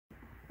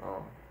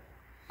Oh.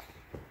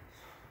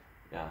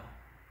 Yeah.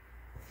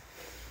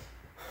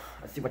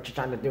 I see what you're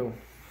trying to do.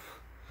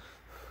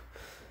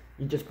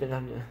 You just been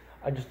on.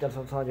 I just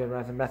saw your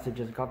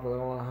messages a couple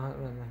of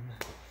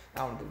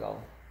hours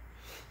ago.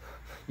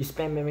 You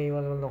spamming me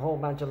with a whole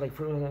bunch of like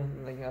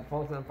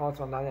posts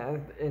on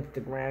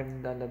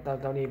Instagram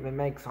that don't even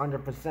make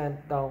 100%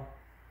 though.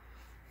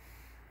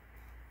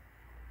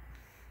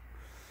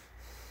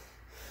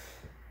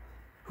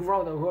 Who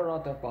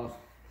wrote that post?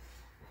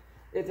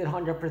 Is it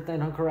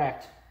 100%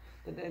 correct?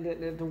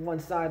 The one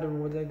side,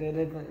 or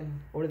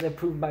is it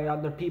proved by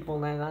other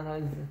people?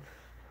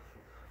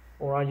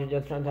 Or are you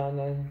just trying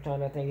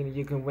to think that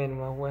you can win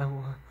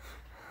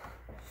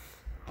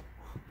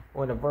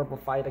with a verbal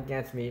fight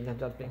against me?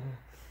 Just being,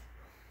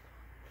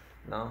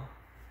 no.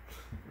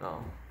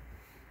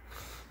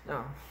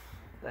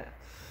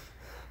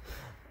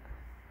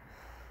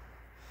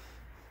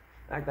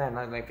 Back then,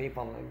 like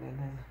people.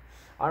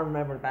 I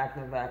remember back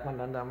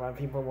when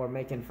people were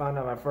making fun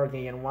of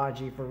Fergie and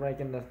YG for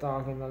breaking the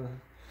song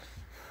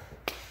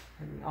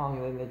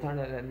and they turned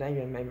it and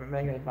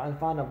making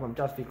fun of them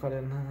just because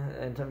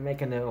and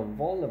making a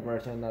vulgar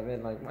version of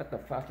it. Like, what the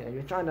fuck? Are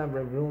you trying to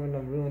ruin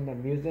the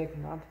music?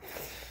 Not,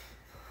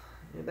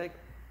 you think?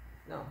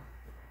 No.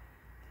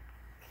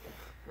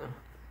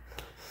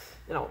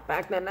 You know,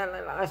 back then,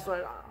 I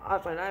swear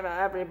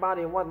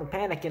everybody wasn't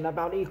panicking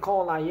about E.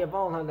 coli,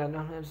 Ebola,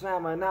 and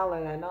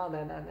salmonella, and all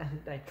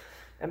that.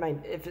 I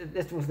mean, if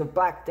this was the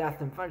Black Death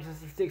in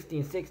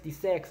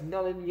 1666,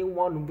 none of you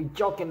want to be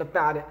joking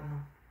about it.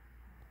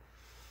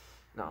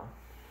 No.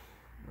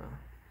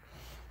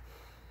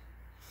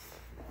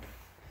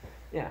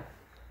 Yeah.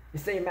 You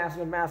say masks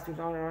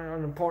are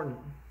unimportant.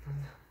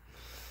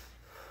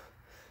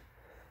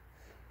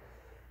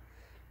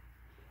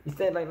 You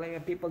say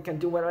like people can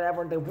do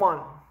whatever they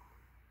want.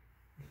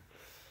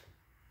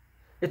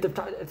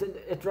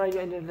 It's right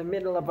in the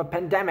middle of a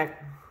pandemic.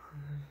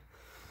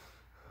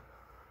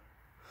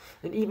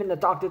 And even the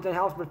doctors and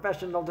health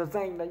professionals are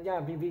saying that, yeah,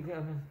 be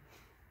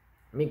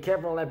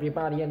careful,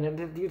 everybody,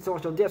 and do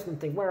social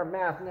distancing, wear a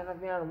mask,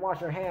 and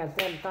wash your hands,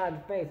 sanitize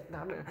your face,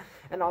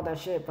 and all that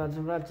shit, but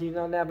you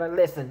don't ever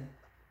listen.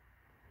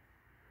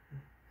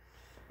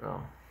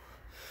 No.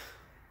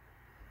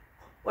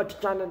 What you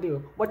trying to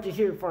do? What you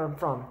hear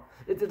from?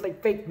 Is it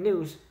like fake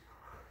news?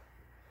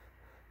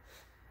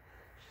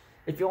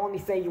 If you only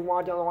say you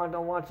want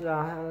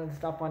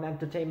stuff on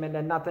entertainment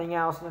and nothing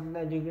else,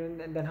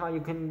 then how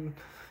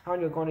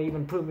you going to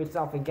even prove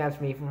yourself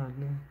against me?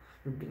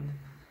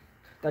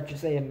 That you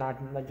say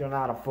that you're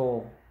not a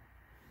fool.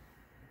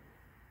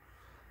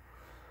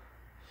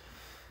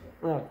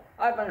 Look,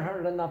 I've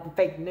heard enough of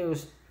fake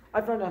news.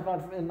 I've heard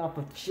enough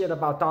of shit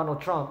about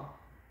Donald Trump.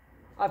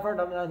 I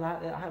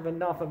have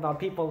enough about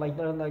people like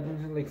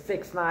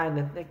 6ix9ine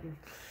and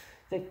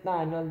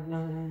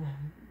 6ix9ine,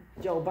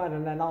 Joe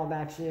Biden and all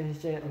that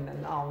shit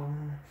and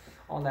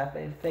all that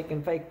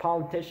fake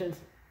politicians.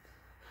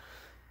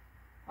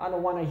 I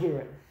don't want to hear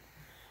it.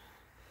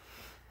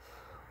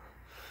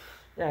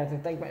 Yeah, to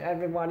think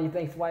everybody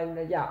thinks white.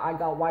 Yeah, I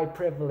got white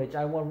privilege.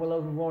 I was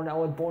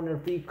born in a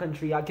free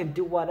country. I can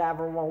do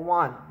whatever I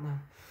want.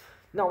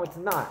 No, it's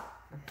not.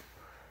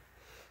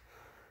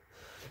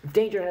 If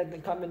danger has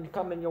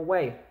come in your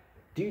way,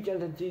 do you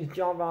just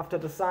jump off to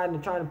the side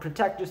and try to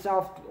protect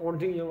yourself, or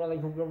do you like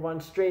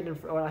run straight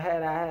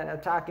ahead,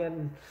 attack it,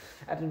 and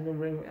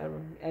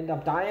end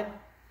up dying?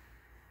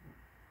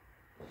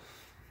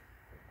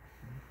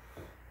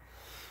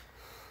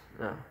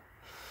 No.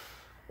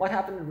 What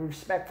happened to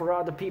respect for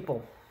other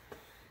people?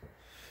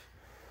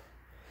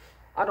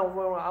 I don't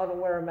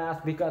wear a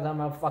mask because I'm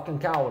a fucking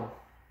coward.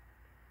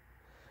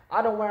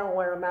 I don't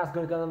wear a mask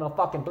because I'm a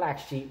fucking black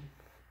sheep.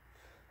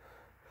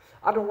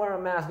 I don't wear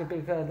a mask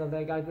because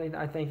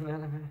I think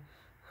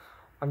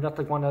I'm just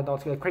like one of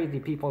those crazy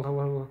people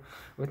who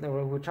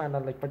trying to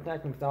like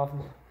protect themselves.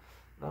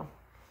 No,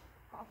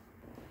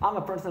 I'm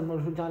a person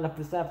who's trying to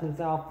protect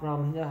himself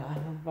from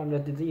the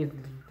disease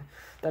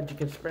that you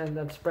can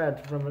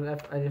spread from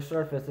your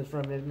surfaces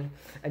from it,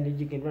 and then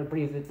you can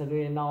breathe it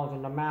through your nose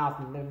and the mouth,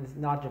 and then it's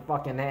not your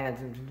fucking hands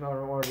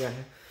or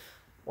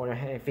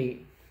your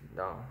feet.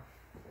 No.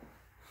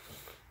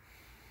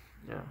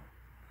 Yeah.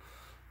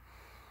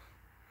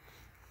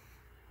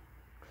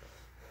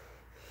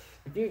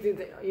 If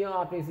you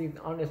obviously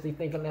honestly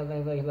thinking that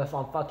that's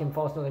some fucking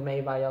poster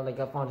made by like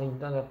a fucking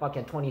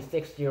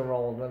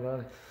 26-year-old, I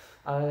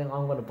don't think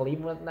I'm gonna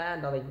believe with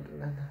that. Like,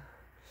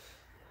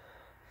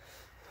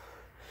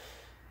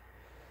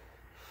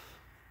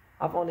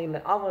 I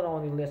would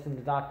only listen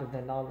to doctors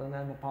and all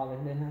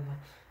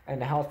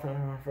and the health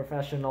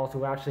professionals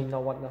who actually know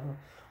what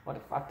the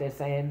fuck they're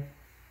saying.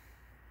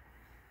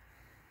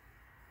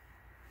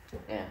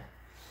 Yeah.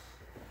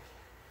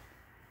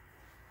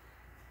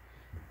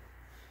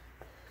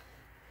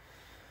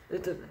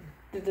 This is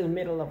the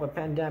middle of a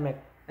pandemic,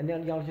 and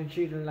then y'all just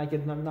treat it like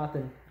it's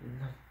nothing.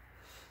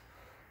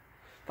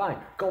 Fine,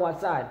 go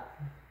outside.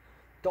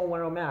 Don't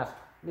wear a mask.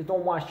 Just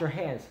don't wash your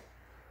hands.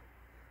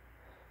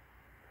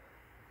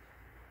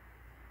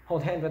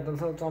 hold hands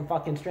with some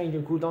fucking stranger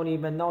who don't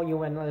even know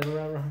you and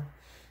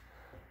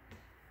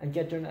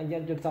get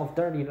yourself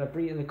dirty to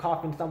breathe and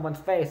cough in someone's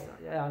face.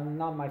 Yeah,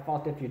 not my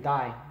fault if you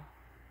die.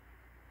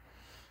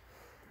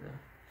 Yeah.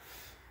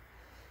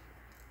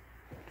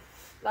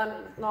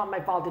 It's not my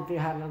fault if you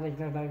have like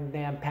a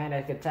damn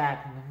panic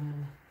attack.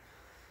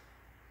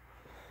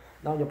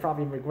 Now you'll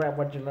probably regret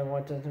what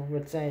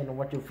you're saying or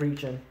what you're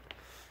preaching.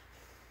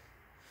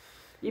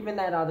 Even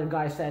that other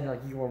guy said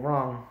like you were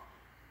wrong.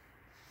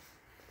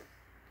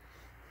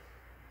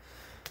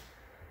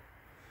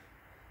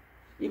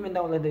 Even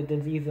though the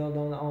disease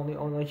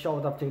only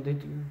showed up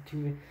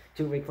 2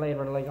 weeks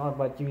later, like, oh,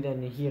 but you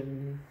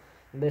didn't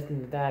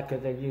listen to that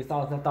because you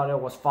thought it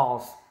was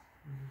false.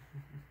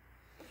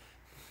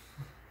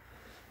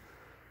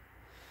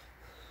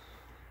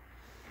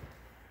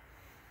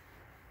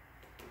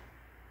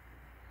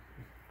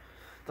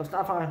 So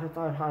stop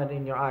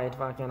hiding your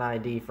fucking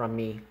ID from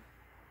me.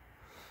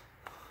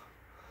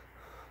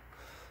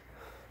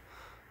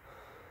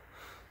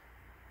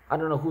 I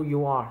don't know who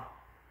you are.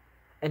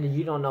 And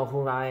you don't know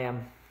who I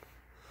am.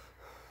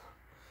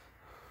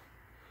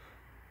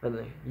 But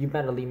you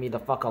better leave me the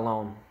fuck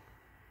alone.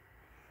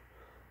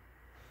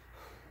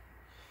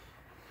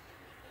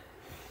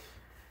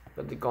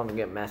 But they're gonna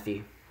get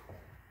messy.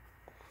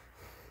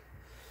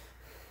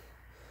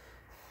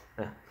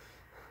 And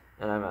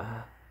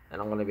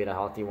I'm gonna be the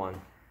healthy one.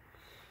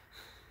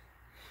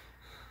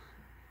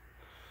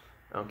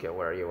 I don't care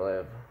where you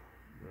live.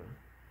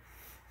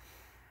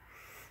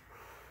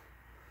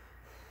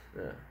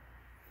 Yeah.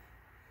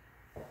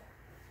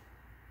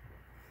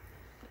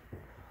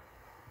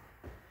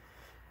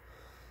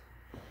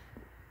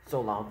 So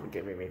long for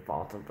giving me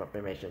false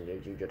information.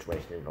 You just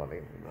wasted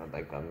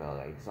like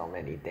so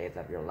many days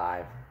of your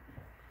life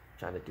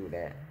trying to do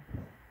that.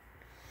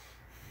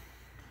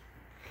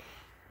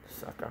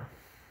 Sucker.